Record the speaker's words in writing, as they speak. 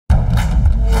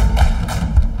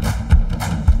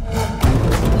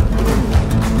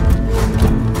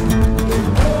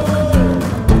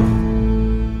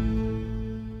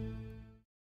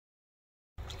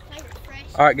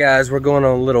Alright guys, we're going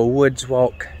on a little woods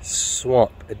walk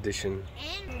swamp edition.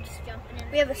 And we're just jumping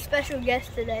in. We have a special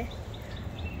guest today.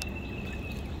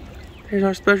 Here's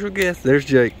our special guest. There's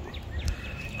Jake.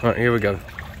 Alright, here we go.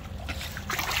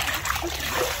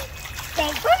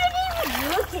 Jake, what are you even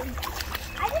looking?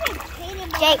 I didn't paint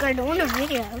him. Jake, we're doing a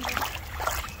video.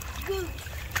 Goose.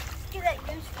 Let's get that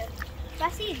goose food. If I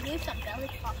see a goose, I'm belly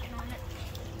fucking on it.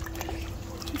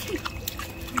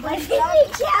 What is it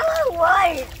shallow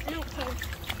water? I don't care.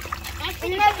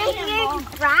 And over here it's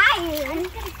Brian. I'm going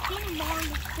to get him on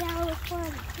the shallow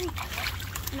water.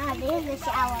 No, there's a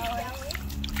shallow water.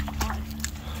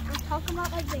 I'm talking about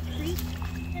like the creek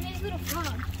and these little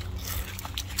frogs.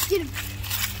 Get him.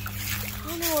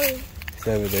 Oh no. It's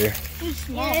over there.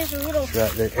 Yeah, there's a little. It's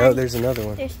right there. Oh, there's another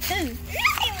one. There's two.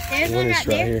 There's One is right right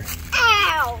there. here.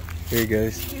 Ow! Here he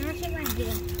goes. Let's see if I can get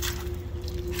him.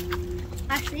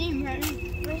 I see him right there.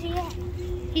 Where's he at?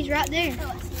 He's right there. Oh,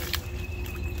 I see him.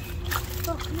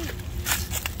 Oh, come here.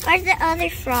 Where's the other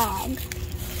frog?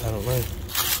 I don't know.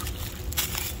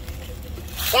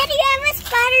 Daddy, you have a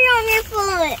spider on your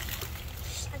foot.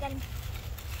 I got him.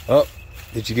 Oh,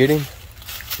 did you get him?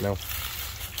 No. I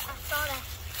saw that.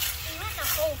 He went in the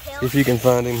hole, Kel. See if you can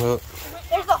find him, Hook.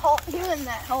 There's a hole. He went in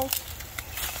that hole.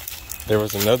 There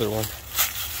was another one.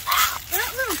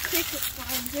 That little cricket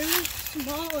frogs, they're really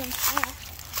small and soft.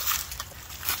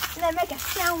 And they make a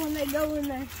sound when they go in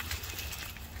there.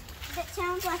 That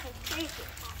sounds like a cricket,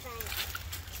 I think.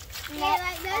 Yeah,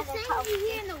 like those things you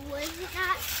hear in the woods at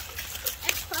night,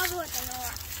 that's probably what they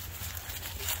are.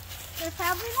 They're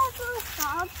probably those little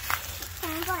frogs. It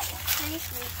sounds like a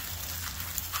cricket.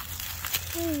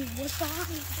 Ooh, what's that?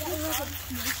 That was like a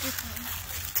smoky thing.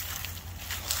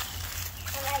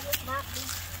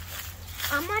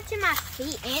 I'm watching my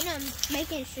feet and I'm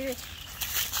making sure.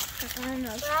 I don't know.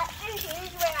 Right, and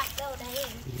here's where I fell down.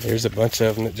 There's a bunch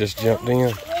of them that just jumped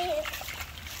in.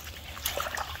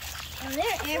 Oh,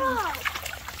 they're everywhere.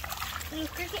 Little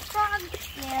cricket frog?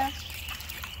 Yeah.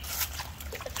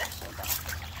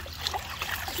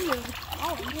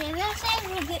 Oh, yeah, that thing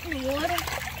will get in the water.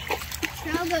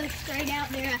 I'll go straight out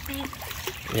there, I think.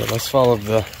 Yeah, let's follow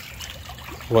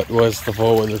what was the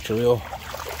four-wheeler trail.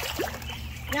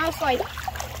 Now it's like,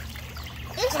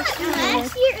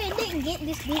 last year it didn't get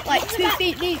this deep, like 2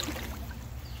 feet deep.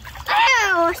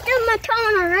 Ow, I stubbed my toe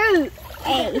on a root.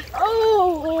 Hey.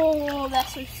 Oh,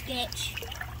 that's so sketch.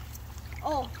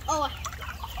 Oh.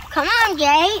 Come on,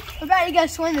 Jake. We're about to go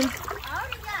swimming. I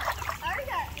already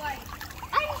got,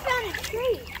 I just found a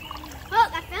tree. Look,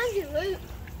 I found your root.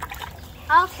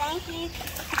 Oh, thank you.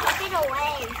 Put it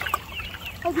away.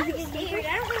 Oh, did you get scared? I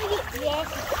don't want to get yes.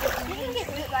 You didn't get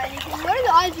root by anything. What are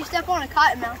the odds you step on a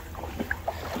cottonmouth?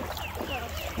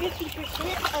 50%,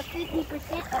 a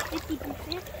 50%, a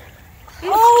 50%.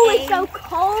 Oh, it's so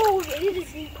cold. It is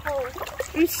a deep hole.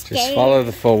 I'm scared. Just follow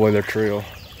the four-wheeler trail.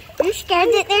 I'm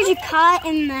scared that there's a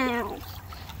cottonmouth.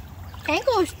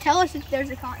 Ankles tell us if there's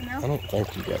a cottonmouth. I don't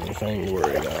think you got anything to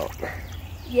worry about.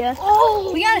 Yeah.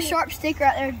 Oh, we got a sharp stick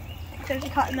right there. If there's a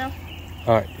cottonmouth.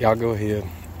 Alright, y'all go ahead.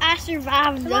 I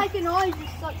survived. Somebody can always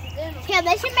just suck the venom. Yeah,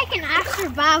 they should make an I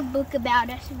Survived book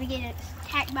about us if we get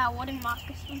attacked by a wooden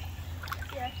moccasin.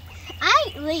 Yeah. I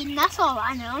ain't leading, that's all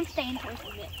I know. I'm staying close to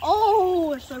it.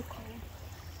 Oh, it's so cold.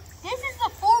 This is the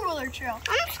four-wheeler trail.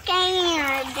 I'm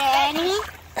scared, Daddy.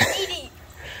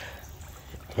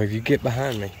 Well, you get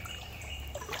behind me.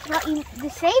 But the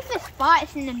safest spot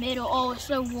is in the middle. Oh, it's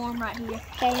so warm right here.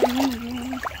 I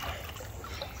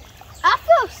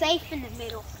feel safe in the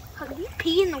middle. Did you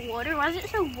pee in the water? Why is it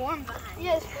so warm behind you?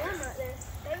 Yeah, it's warm right there.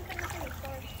 They haven't come in the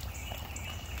stars.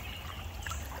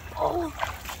 Oh.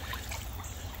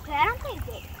 Okay, I don't think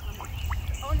Jake's coming.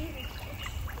 Oh, neither.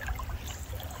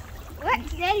 What?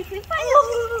 Daddy, if we find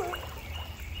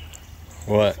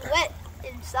What? It's wet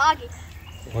and soggy.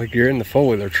 Well, you're in the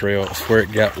four-wheeler trail. It's where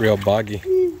it got real boggy.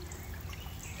 Oogly.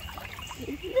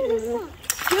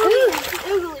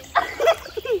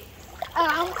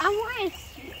 I want to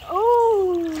see.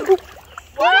 Oh.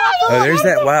 Oh, there's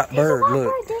that white bird.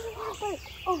 Look.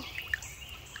 Oh.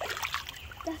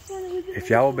 That's what it would be. If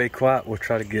y'all will be quiet, we'll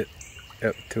try to get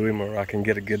up to him, or I can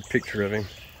get a good picture of him.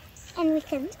 And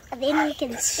then we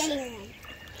can stand.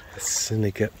 Let's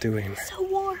sneak up to him. It's so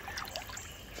warm.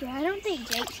 Yeah, I don't think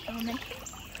Jake's coming.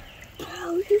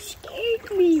 Oh, you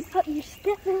scared me. Oh, you're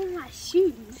stepping on my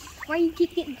shoes. Why you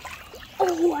keep getting...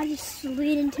 Oh, I just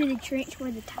slid into the trench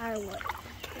where the tire was.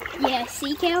 Yeah,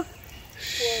 see, Cal?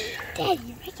 Dad,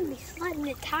 you're making me slide in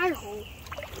the tire hole.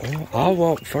 Well, I'll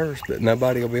walk first, but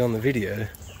nobody will be on the video.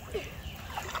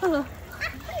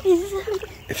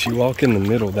 If you walk in the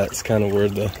middle, that's kind of where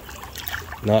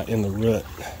not in the rut.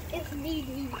 It's knee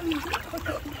deep.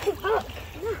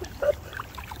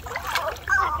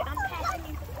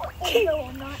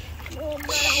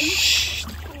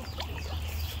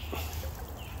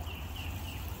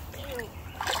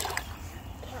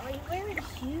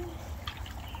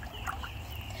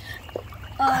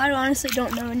 honestly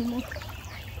don't know anymore.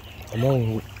 I'm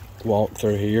gonna walk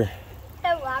through here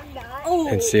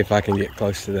and see if I can get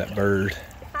close to that bird.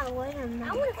 I want to find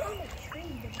a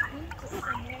tree.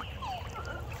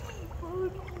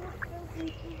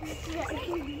 It's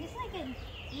like a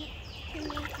deep, 2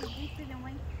 inches deeper than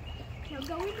one. Now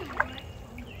go in the water.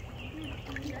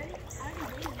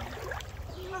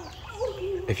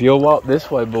 If you'll walk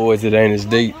this way, boys, it ain't as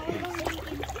deep. Oh,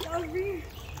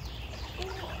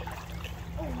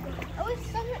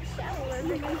 it's so much shallower.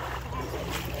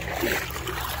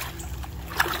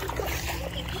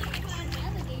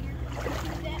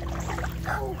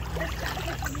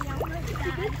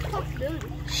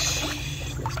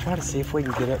 Let's try to see if we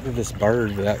can get up to this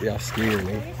bird without y'all scaring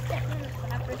me.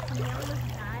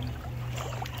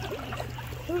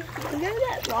 Remember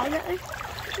that log out there?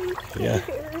 Yeah.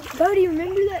 Bodie,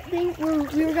 remember that thing where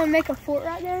we were going to make a fort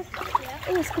right there? Yeah.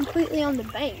 It was completely on the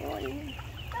bank.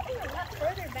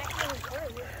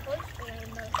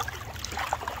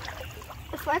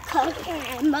 If I cut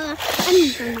Emma,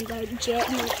 I'm going to go jet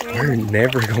in the tree. We're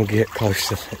never gonna get close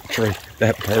to that tree,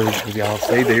 that bird. Y'all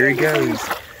see, there he goes.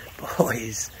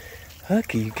 Boys,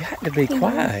 Hucky, you got to be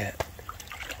quiet.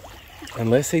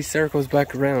 Unless he circles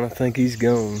back around, I think he's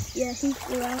gone. Yeah, he's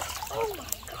right. Oh my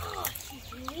gosh,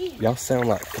 he's Y'all sound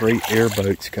like 3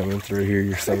 airboats coming through here.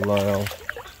 You're so loud.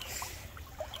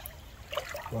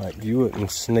 Like, you wouldn't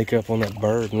sneak up on that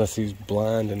bird unless he's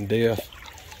blind and deaf.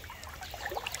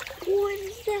 What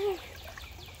is that?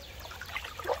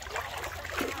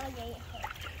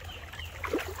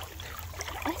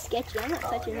 That's sketchy. I'm not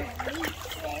touching it.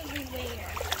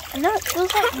 I know it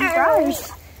feels like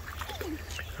bars.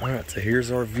 Alright, so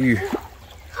here's our view. I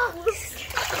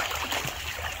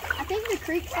think the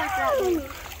creek's like right there.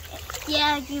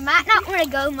 Yeah, you might not want to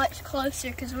go much closer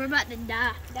because we're about to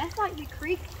die. That's like the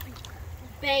creek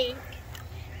bank.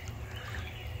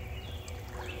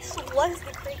 This was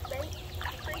the creek bank.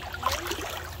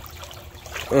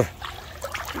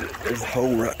 There's a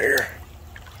hole right there.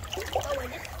 Oh, I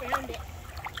just found it.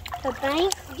 The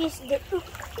bank just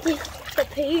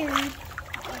disappeared.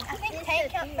 I think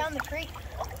Tank found the creek.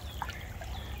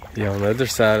 Yeah, on the other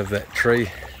side of that tree,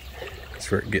 that's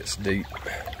where it gets deep.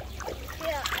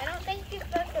 Yeah, I don't think you're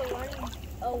supposed to run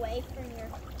away from your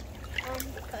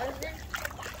cousin.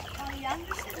 Oh, yeah, I'm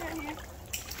just sitting right here.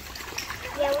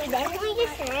 Yeah, we definitely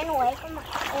just ran away from my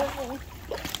cousin.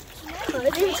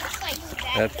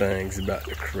 That thing's about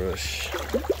to crush.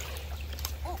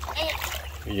 Oh, ants.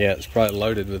 Yeah, it's probably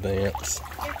loaded with ants.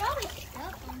 They're probably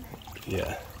stuck on that.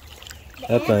 Yeah,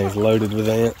 that thing's loaded with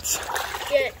ants.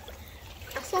 Yeah,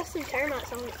 I saw some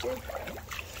termites on it too.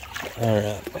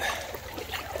 Alright.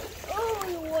 Oh,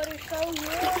 the water's so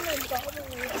warm and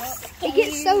bubbly up. It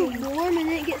gets so warm and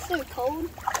then it gets so cold.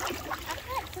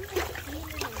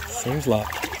 Seems like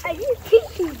I just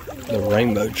kicked you. the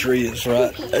rainbow tree is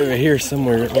right over here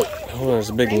somewhere. Oh, there's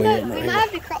a big limb We right might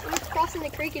here. have to crossing the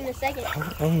creek in a second.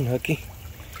 Hold on, Hucky.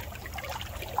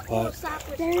 There's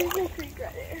a creek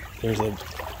right there. There's a... And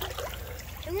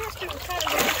that's the side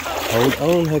of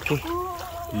Hold on, Hucky.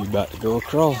 You about to go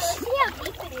across. See how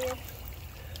deep it is.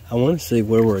 I want to see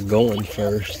where we're going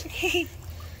first. Oh,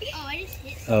 I just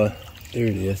hit something. Oh, there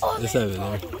it is. It's over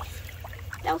there.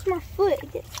 That was my foot.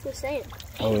 It gets the sand.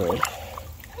 Hold on.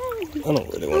 I don't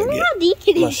really want Look to how deep it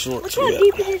get my is. shorts Look how wet.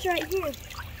 deep it is right here.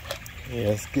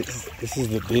 Yeah, this is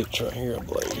the ditch right here, I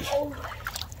believe. Oh.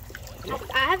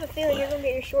 I have a feeling you're going to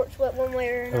get your shorts wet one way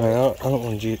or I another. mean, I don't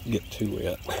want you to get too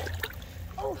wet.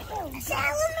 Oh,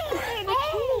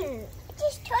 salamander.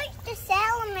 Just touched the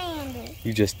salamander.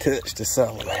 You just touched a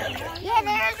salamander. Yeah,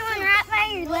 there's one right by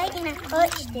your leg and I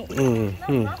touched it.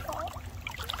 Mm-hmm.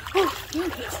 Oh, dang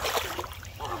it.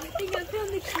 I think I found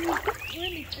the creek. We're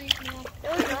in the creek now. No,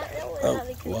 we're not. That was not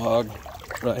the creek. Log.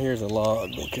 Right here's a log.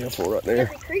 Be careful right there.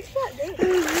 The creek's not there.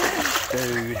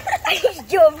 Dude. I just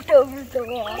jumped over the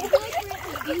log.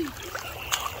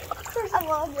 There's a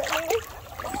log right there.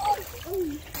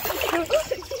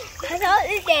 I thought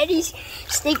that Daddy's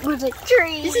stick was a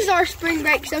tree. This is our spring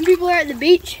break. Some people are at the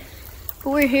beach,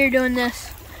 but we're here doing this.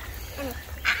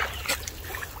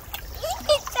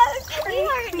 We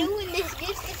are doing this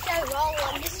just to show roll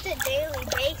on just a daily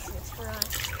basis for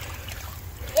us.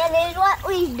 Yeah, that's what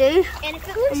we do. And if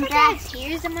it looks like I have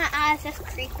tears in my eyes, that's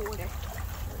creek water.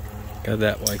 Go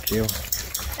that way, Kill.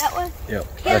 That one? Yep,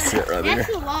 Yeah, that's it right there. That's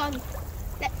the log.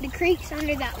 The creek's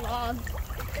under that log.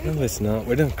 No, it's not.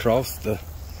 We done crossed the...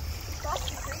 Across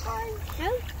the creek line?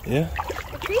 No, Yeah,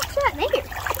 the creek's right there.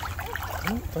 I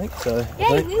don't think so.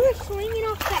 Daddy, we were swinging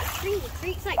off that tree. The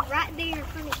creek's like right there in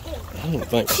front of us. I don't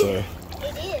think so. It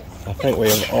is. I think we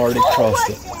have already crossed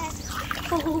it.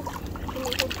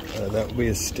 Oh, That would be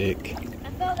a stick. I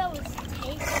thought that was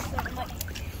tape or something like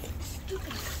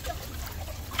stupid stuff.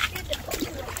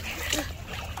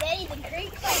 Daddy, the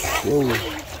creek's like that. Whoa.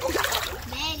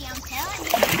 Daddy, I'm telling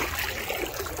you.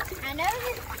 I know.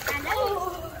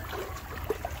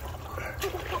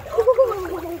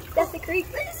 That's the creek.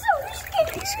 It's so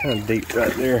scary. It's kind of deep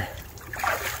right there.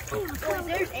 Boy,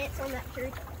 there's ants on that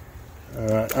tree.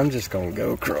 Alright, I'm just gonna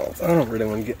go across. I don't really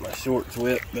want to get my shorts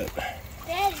wet, but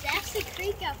Daddy, that's the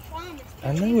creek I promised.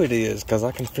 I know it is, because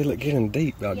I can feel it getting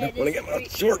deep. I don't want to get my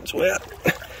shorts wet. I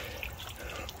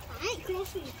ain't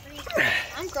crossing the creek.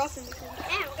 I'm crossing the creek.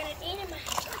 Now we're gonna eat him.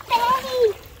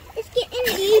 Daddy, it's getting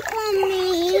deep on me.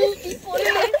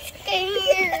 I'm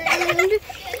scared.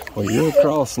 Well, you're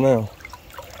across now.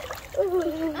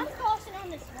 I'm crossing on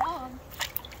this log.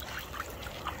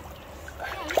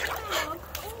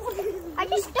 I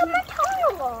just stuck my toe on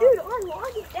the log. Dude, our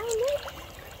log is down there.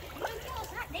 No,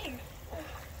 it's not there.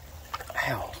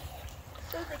 Ow.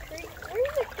 So the creek,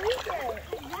 where's the creek at?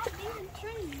 It's not there in the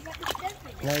tree. You got to step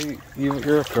it. No,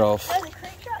 you're across. Oh, the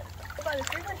creek shot? Oh, the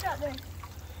creek one shot there.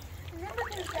 Remember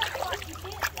there's that log you see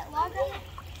it? That log right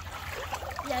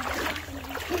there? Yeah, there's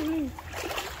something.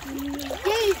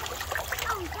 Yay!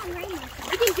 Oh, it's on Rainbow.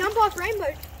 You can jump off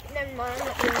Rainbow. Never mind, I'm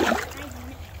not doing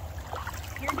it.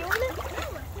 You're doing it?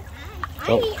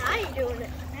 No, I ain't doing it.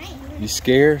 You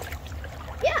scared?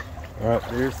 Yeah. Alright,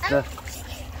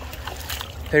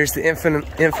 there's the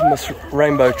infamous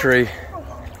rainbow tree. We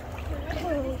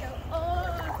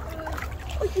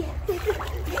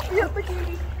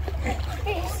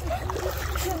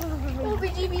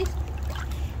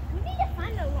need to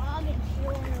find a log and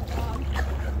chill on the log.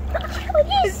 Are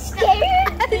you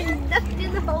scared? There's nothing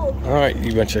in the hole. Alright,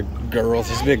 you bunch of girls.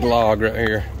 This big log right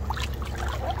here.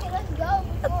 Okay, let's go.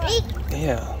 A big.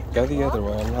 Yeah, go the other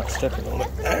way. I'm not stepping on it.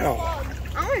 Ow.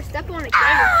 I'm gonna step on it.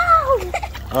 Ow!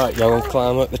 Alright, y'all gonna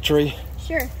climb up the tree?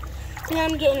 Sure. And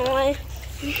I'm getting away.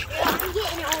 I'm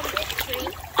getting on this tree.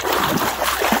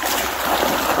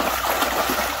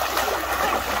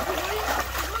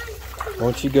 Why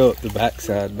don't you go up the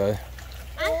backside, Bo?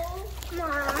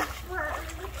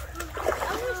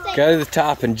 Go to the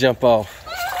top and jump off.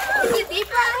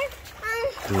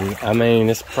 I mean,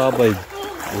 it's probably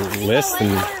less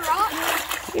than,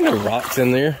 rocks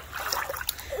in there.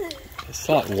 It's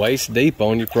like waist deep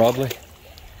on you, probably.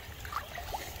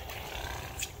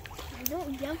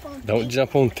 Don't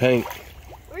jump on Tank.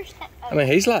 I mean,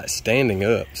 he's like standing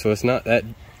up, so it's not that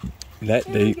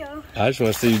deep. I just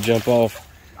want to see you jump off.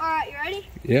 Alright, you ready?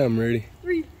 Yeah, I'm ready.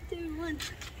 3, 2, 1.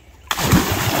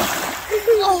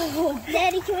 Oh,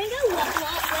 Daddy, can we go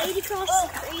wade across the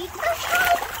creek?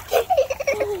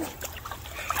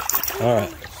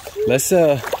 Alright, let's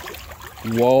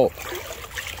walk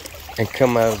and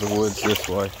come out of the woods this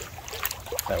way.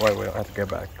 That way we don't have to go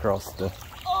back across the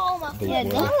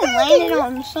deep water. I'm landing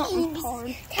on something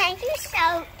hard. Thank you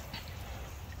so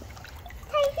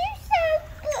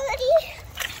goody.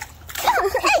 Oh,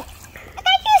 hey, I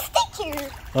got you a stick here.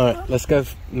 Alright, let's go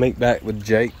meet back with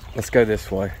Jake. Let's go this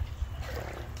way.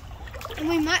 And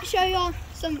we might show y'all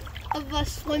some of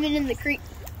us swimming in the creek.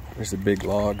 There's a big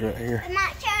log right here. It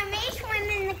might show me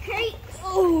swimming in the creek.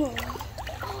 Oh,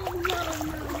 no.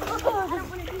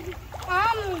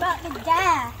 I'm about to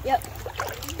die. Yep.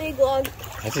 Big log.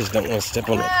 I just don't want to step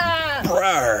on a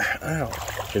briar. Ow.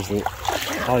 There's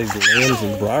all these limbs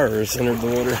and briars under the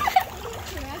water.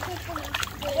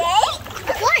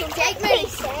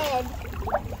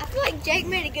 I feel like Jake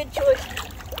made a good choice.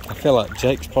 I feel like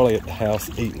Jake's probably at the house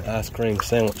eating an ice cream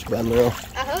sandwich by now.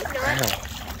 I hope not.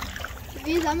 If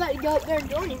he is, I'm about to go up there and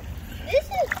join him. This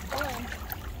is fun.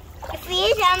 If he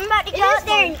is, I'm about to go up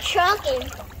there and chunk him.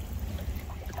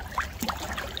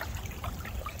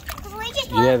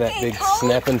 Yeah, that big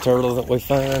snapping turtle that we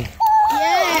find.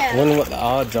 Yeah. I wonder what the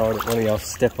odds are that one of y'all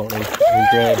step on him and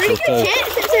grab Pretty your good toe.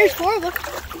 chance since there's 4 of them.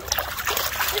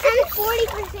 I'm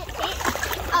 40% chance.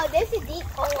 Oh, there's a deep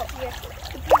hole up here.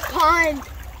 Pond.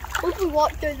 What if we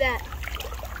walk through that?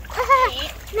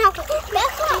 No, that's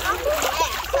what I'm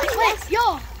doing. Wait,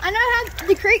 yo, I know how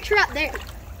the creek's right there.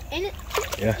 Ain't it?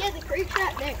 Yeah. Yeah, the creek's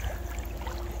right there.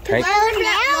 Tank. Well,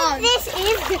 now this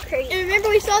is the creek. And remember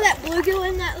we saw that bluegill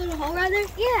in that little hole right there?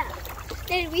 Yeah.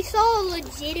 Then we saw a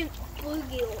legitimate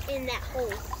bluegill in that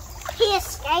hole. He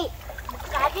escaped.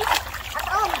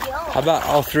 How about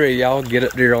all three of y'all get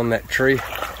up there on that tree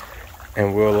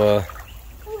and we'll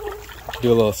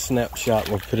do a little snapshot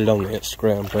and we'll put it on the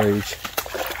Instagram page.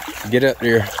 Get up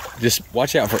there. Just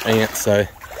watch out for ants, so.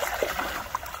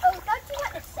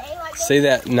 See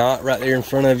that knot right there in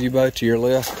front of you, Bo, to your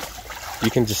left? You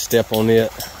can just step on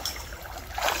it.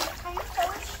 I'm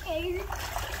so scared.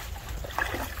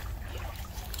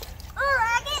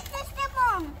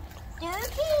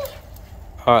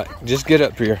 All right, just get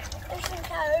up here. There's some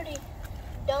coyote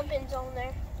dumpings on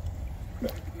there.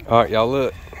 All right, y'all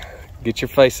look. Get your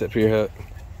face up here, Huck.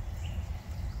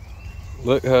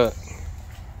 Look, Huck.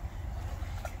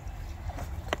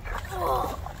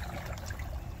 All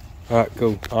right,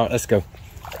 cool. All right, let's go.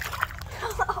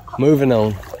 Moving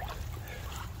on.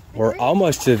 We're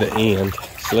almost to the end,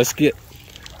 so let's get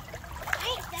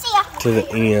to the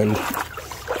end.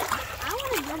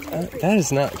 That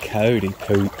is not coyote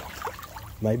poop.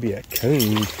 Maybe a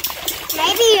coon.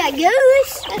 Maybe a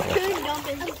goose. That's coon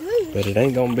dumping. A goose. But it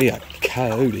ain't gonna be a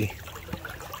coyote.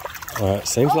 Alright,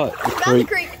 seems like the creek.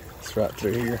 It's right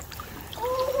through here.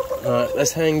 Alright,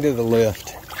 let's hang to the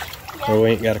left. So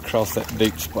we ain't gotta cross that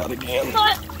deep spot again.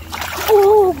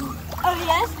 Oh yeah,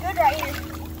 that's good right here.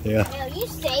 Yeah. Now you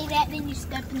say that, then you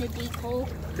step in the deep hole.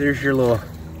 There's your little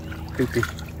poopy.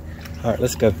 Alright,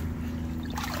 let's go.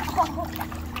 Bubbles know how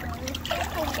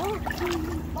to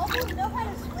swim. Bubbles know how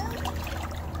to swim.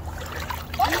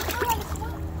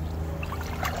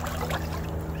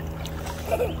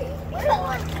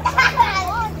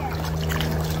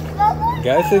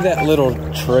 Go through that little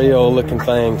trail looking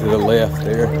thing to the left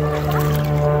there.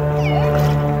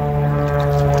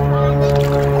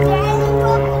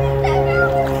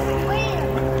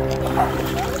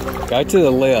 Go to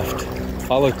the left.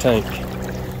 Follow Tank.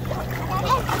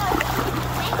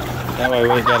 That way we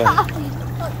ain't gotta. I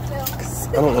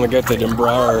don't want to go through them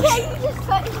briars.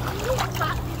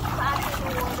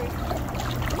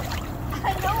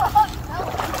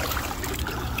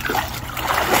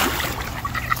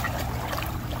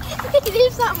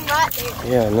 There's something right there.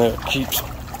 Yeah, no, it keeps.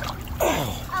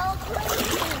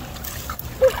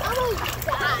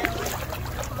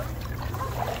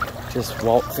 Just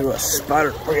walk through a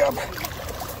spider web.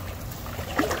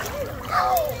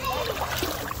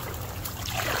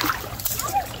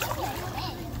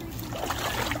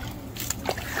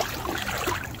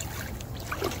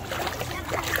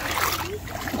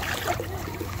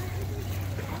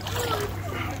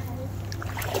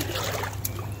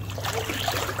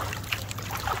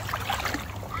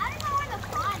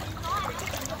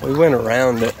 We went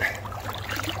around it.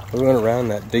 We went around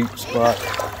that deep spot.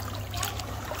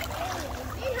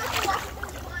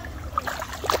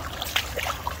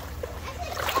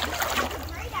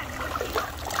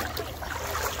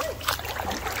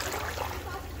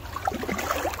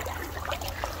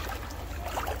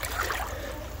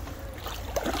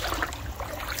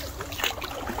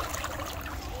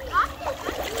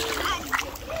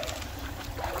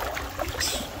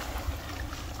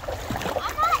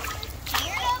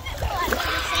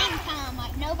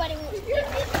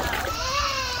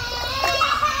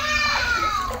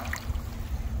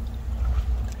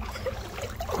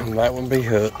 And that would be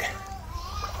Hook.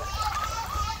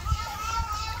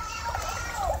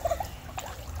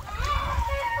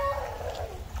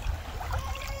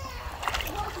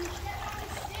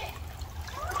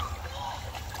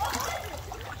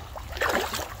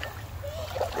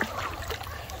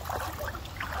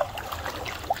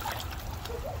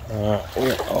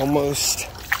 We're almost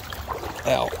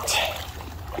out.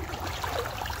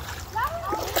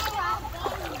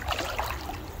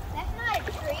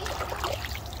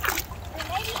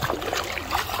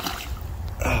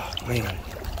 Oh man.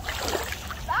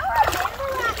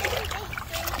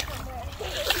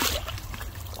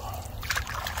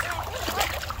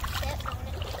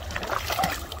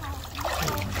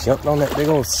 Jumped on that big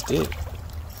old stick.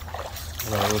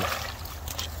 Road.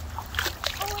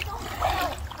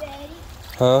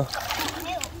 Huh?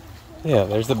 Yeah,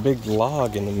 there's a big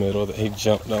log in the middle that he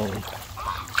jumped on.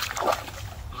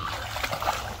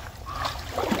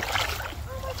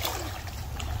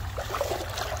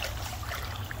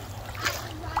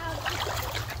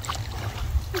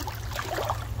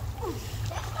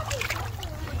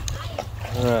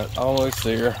 Alright, almost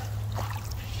there.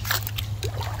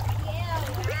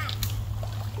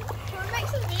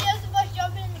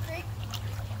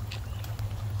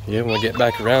 Yeah, when we get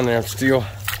back around there,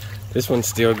 this one's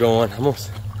still going. We'll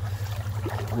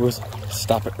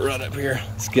stop it right up here.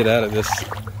 Let's get out of this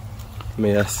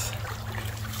mess.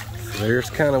 There's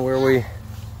kind of where we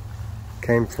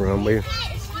came from. You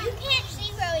can't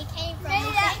see where we came from.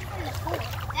 We came from the pool.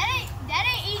 That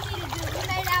ain't easy to do. We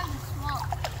made out of the swamp.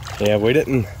 Yeah, we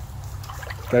didn't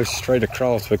go straight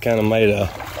across. We kind of made an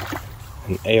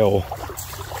L. But it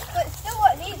still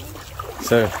wasn't easy.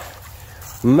 So,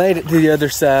 made it to the other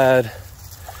side.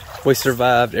 We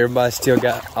survived. Everybody still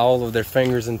got all of their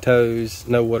fingers and toes.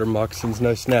 No water moccasins,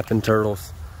 no snapping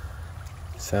turtles.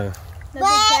 So. No big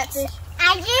catfish.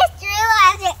 I just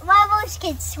realized that bubbles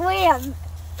can swim.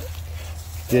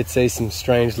 Did see some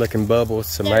strange looking bubbles,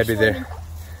 so maybe they're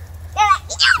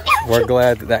we're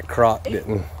glad that croc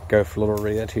didn't go for little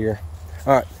red here.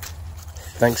 All right,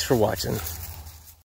 thanks for watching.